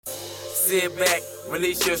Sit back,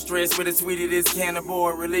 release your stress with a sweetie, this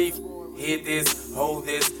cannibal relief. Hit this, hold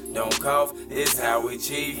this, don't cough, this how we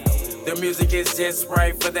cheat. The music is just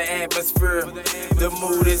right for the atmosphere. The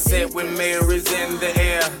mood is set when Mary's in the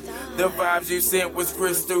air. The vibes you sent was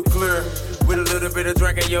crystal clear. With a little bit of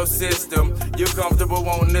drink in your system, you're comfortable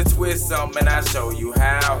wanting to twist some, and I show you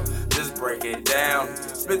how. Just break it down.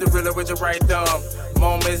 Spit the riller with your right thumb.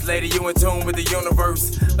 Moments later, you in tune with the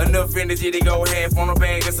universe. Enough energy to go half on a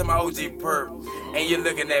bag of some OG perp. And you're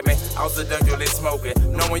looking at me, all seductively smoking,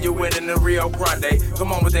 knowing you're winning the Rio Grande.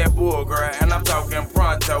 Come on with that bull, girl, and I'm talking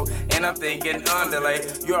pronto. And I'm thinking underlay.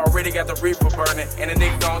 You already got the reefer burning, and the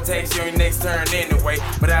nigga gon' text you your next turn anyway.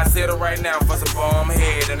 But I settle right now for some bomb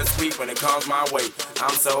head and a sweet when it comes my way.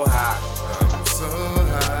 I'm so high. I'm so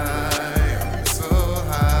high. I'm so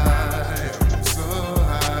high. I'm so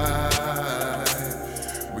high.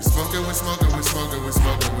 We smoking, we smoking, we smoking, we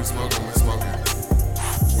smoking, we smoking, we smoking.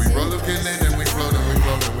 We roll up, getting in, and we floating, we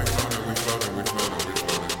floating, we floating, we floating, we floating, we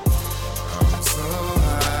floating. I'm so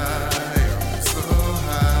high. I'm so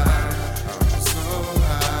high. I'm so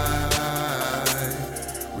high.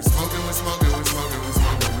 We smoking, we smoking, we smoking, we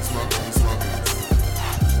smoking, we smoking, we smoking.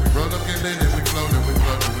 We roll up, getting in, and we floating, we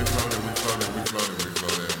floating, we floating, we floating, we floating, we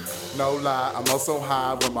floating. No lie, I'm also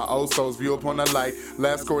high when my old soul's view upon the light.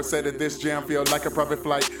 Last chord said that this jam feel like a private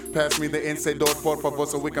flight. Pass me the inside door, por favor,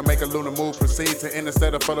 so we can make a lunar move. Proceed to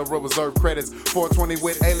interstellar federal reserve credits. 420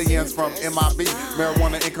 with aliens from MIB.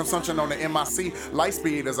 Marijuana in consumption on the MIC. Light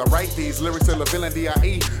speed as I write these lyrics till a villain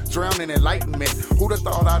DIE. Drown in enlightenment. Who'da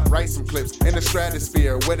thought I'd write some clips in the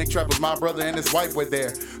stratosphere? Wedding trap was my brother and his wife were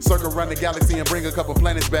there. Circle around the galaxy and bring a couple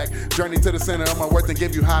planets back. Journey to the center of my worth and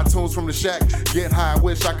give you high tunes from the shack. Get high,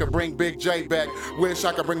 wish I could bring Big J back. Wish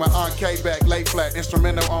I could bring my Aunt K back. Lay flat,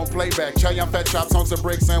 instrumental on playback. Chow young fat chops on some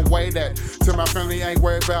bricks and weigh that. Till my family ain't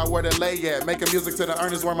worried about where to lay at. Making music to the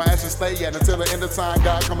earnest where my ashes stay at. Until the end of time,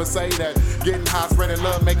 God come and say that. Getting high, spreading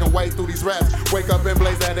love, making way through these raps. Wake up and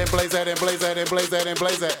blaze that and blaze that and blaze that and blaze that and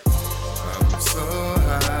blaze that. I'm so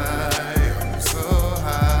high, I'm so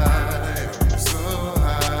high, I'm so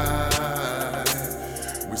high.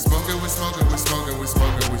 We smoking, we smoking, we smoking, we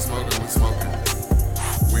smoking, we smoking, we smoking.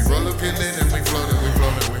 We roll up, getting in, and we floating, we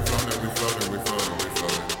floating, we floating, we floating, we floating, we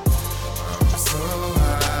floating. I'm so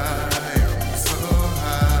high, I'm so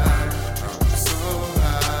high, I'm so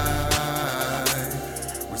high.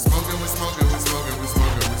 We smoking, we smoking, we smoking, we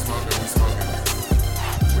smoking, we smoking, we smoking.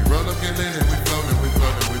 We roll up, getting in, and we floating, we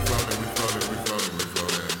floating, we floating, we floating, we floating, we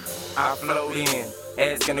floating. I float in,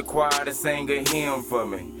 asking the choir to sing a hymn for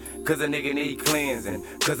me. Cause a nigga need cleansing,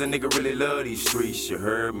 cause a nigga really love these streets, you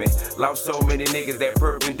heard me. Lost so many niggas that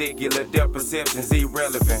perpendicular depth perception's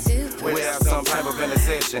irrelevant. Without some type of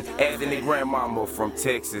intercession, asking the grandmama from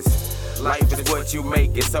Texas. Life is what you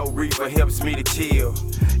make it, so reefer helps me to chill.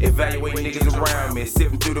 Evaluate niggas around me,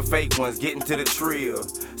 sifting through the fake ones, getting to the trill.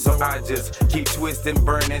 So I just keep twisting,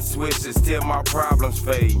 burning switches till my problems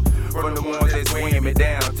fade. From the ones that's weighing me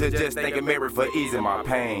down to just thanking Mary for easing my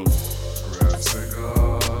pain. Rap